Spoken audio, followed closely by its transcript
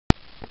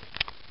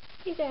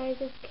Hey guys,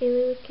 it's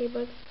Kaylee with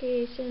K-Bucks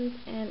Creations,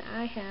 and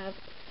I have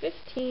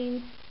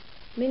 15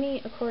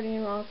 mini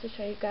accordion wallets to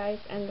show you guys,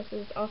 and this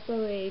is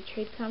also a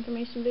trade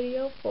confirmation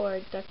video for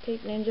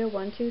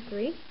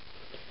DuckTapeNinja123.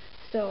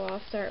 So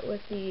I'll start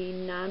with the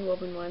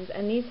non-woven ones,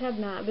 and these have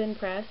not been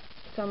pressed,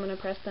 so I'm going to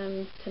press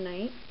them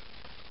tonight.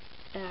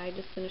 I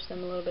just finished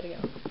them a little bit ago.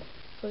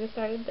 So we'll get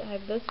started. I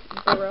have this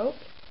Baroque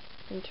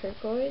and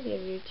turquoise. You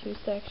have your two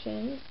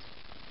sections,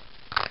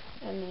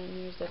 and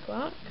then your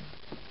ziplock.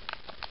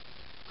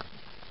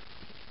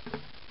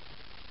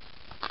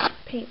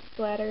 Paint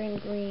splatter in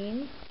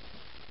green,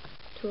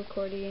 two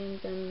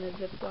accordions and the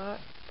ziplock.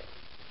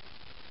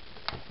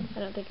 I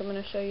don't think I'm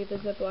going to show you the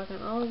ziplock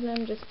on all of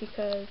them just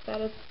because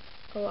that is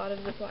a lot of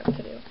ziplock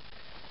to do.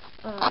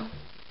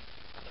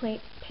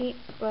 Paint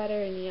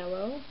splatter in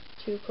yellow,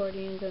 two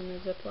accordions and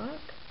the ziplock.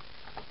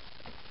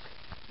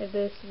 I have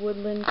this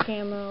woodland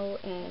camo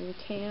and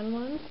tan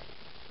one,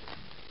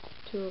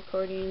 two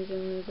accordions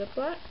in the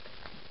ziplock.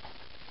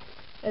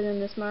 And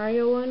then this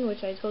Mario one,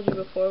 which I told you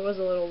before was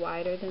a little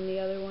wider than the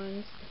other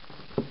ones,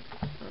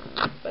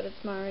 but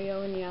it's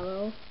Mario in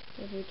yellow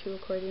with your two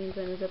accordions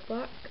and a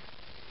ziplock.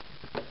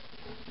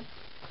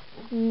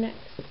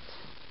 Next,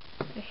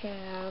 I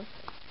have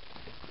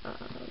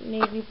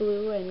navy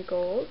blue and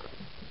gold,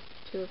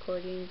 two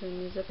accordions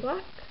and the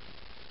ziplock.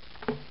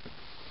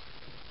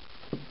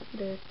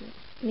 This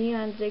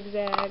neon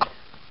zigzag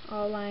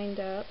all lined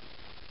up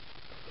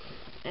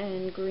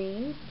and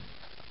green,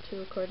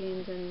 two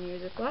accordions and your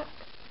ziplock.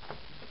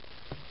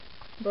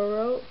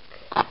 Baroque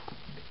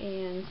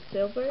and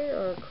silver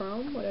or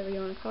chrome, whatever you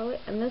want to call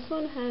it, and this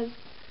one has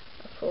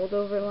a fold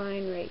over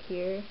line right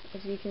here.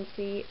 As you can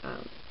see,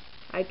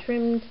 I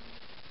trimmed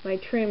my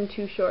trim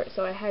too short,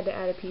 so I had to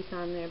add a piece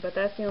on there, but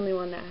that's the only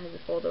one that has a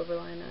fold over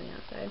line on the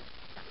outside.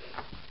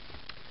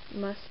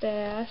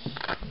 Mustache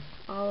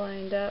all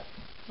lined up,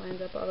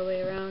 lines up all the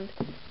way around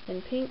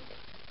in pink,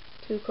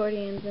 two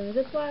accordions in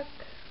ziplock,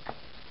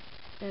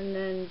 and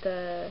then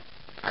the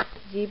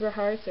zebra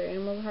hearts or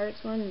animal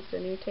hearts one is the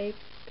new tape.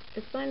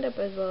 It's lined up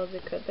as well as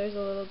it could. There's a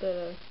little bit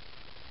of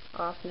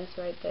offness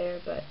right there,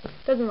 but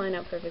it doesn't line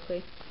up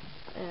perfectly.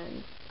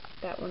 And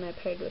that one I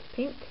paired with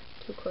pink,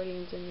 two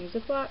accordions in your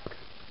ziplock.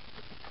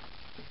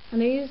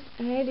 And I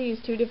had to use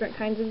two different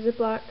kinds of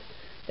ziplock.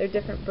 They're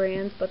different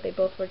brands, but they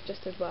both work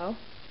just as well.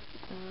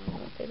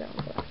 Let's say that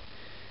one for last.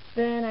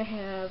 Then I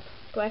have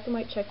black and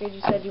white checkered.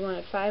 You said you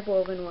wanted 5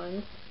 woven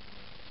ones.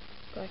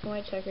 Black and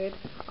white checkered.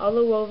 All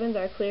the wovens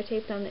are clear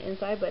taped on the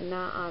inside, but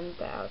not on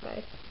the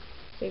outside.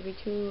 So you have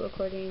your two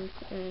accordions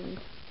and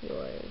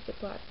your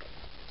ziplock.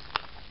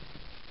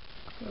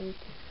 And,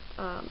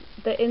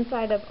 the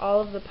inside of all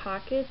of the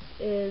pockets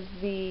is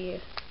the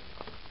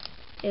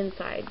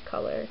inside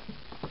color.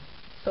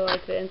 So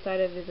like the inside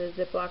of the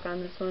ziplock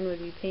on this one would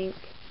be pink,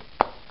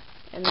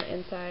 and the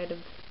inside of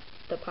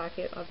the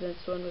pocket of this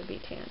one would be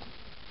tan.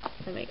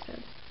 If that makes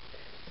sense.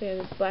 So you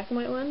have this black and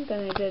white one.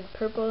 Then I did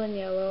purple and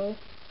yellow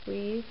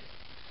weave.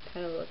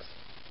 Kind of looks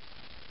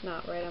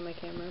not right on my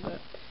camera,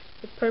 but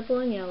it's purple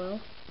and yellow,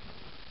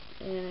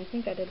 and I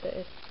think I did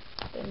the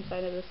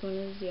inside of this one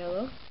is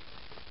yellow.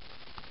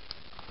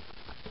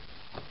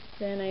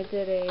 Then I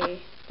did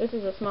this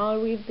is a smaller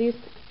weave.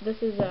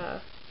 This is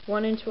a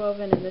 1-inch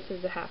woven, and this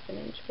is a 1/2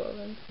 inch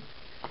woven.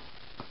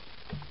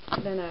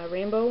 Then a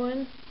rainbow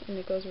one, and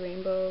it goes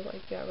rainbow,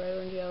 like you got red,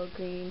 orange, yellow,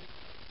 green,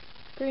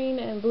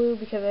 and blue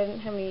because I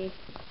didn't have any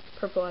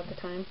purple at the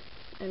time.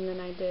 And then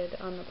I did,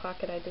 on the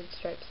pocket, I did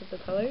stripes of the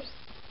colors.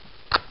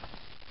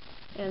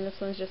 And this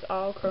one's just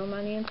all chrome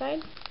on the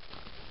inside.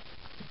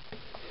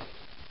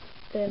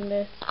 Then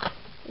this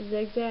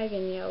zigzag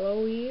and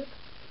yellow weave,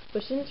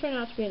 which didn't turn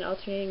out to be an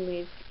alternating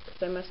weave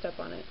because I messed up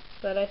on it,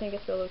 but I think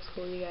it still looks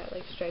cool. You got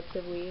like stripes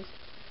of weaves.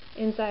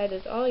 Inside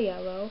is all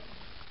yellow,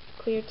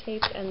 clear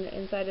taped, and the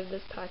inside of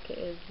this pocket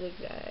is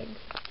zigzag.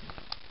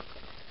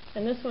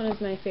 And this one is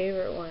my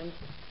favorite one.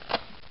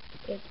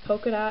 It's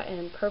polka dot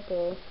and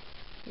purple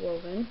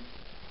woven,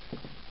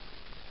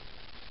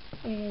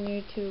 and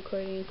your two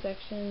accordion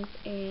sections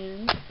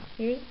and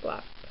your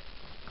ziplock.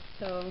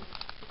 So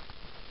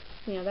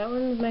yeah, that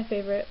one's my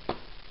favorite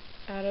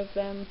out of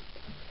them.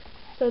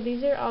 So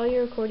these are all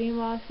your accordion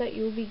wallets that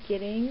you'll be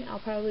getting. I'll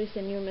probably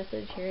send you a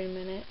message here in a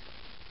minute,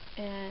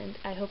 and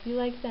I hope you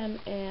like them,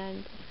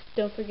 and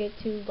don't forget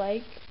to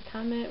like,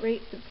 comment,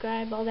 rate,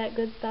 subscribe, all that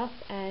good stuff,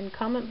 and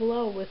comment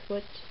below with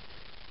what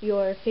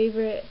your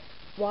favorite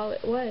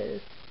wallet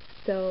was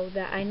so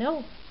that I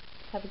know.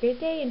 Have a great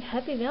day and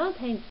happy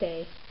Valentine's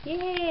Day.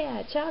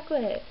 Yeah,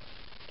 chocolate.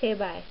 Okay,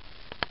 bye.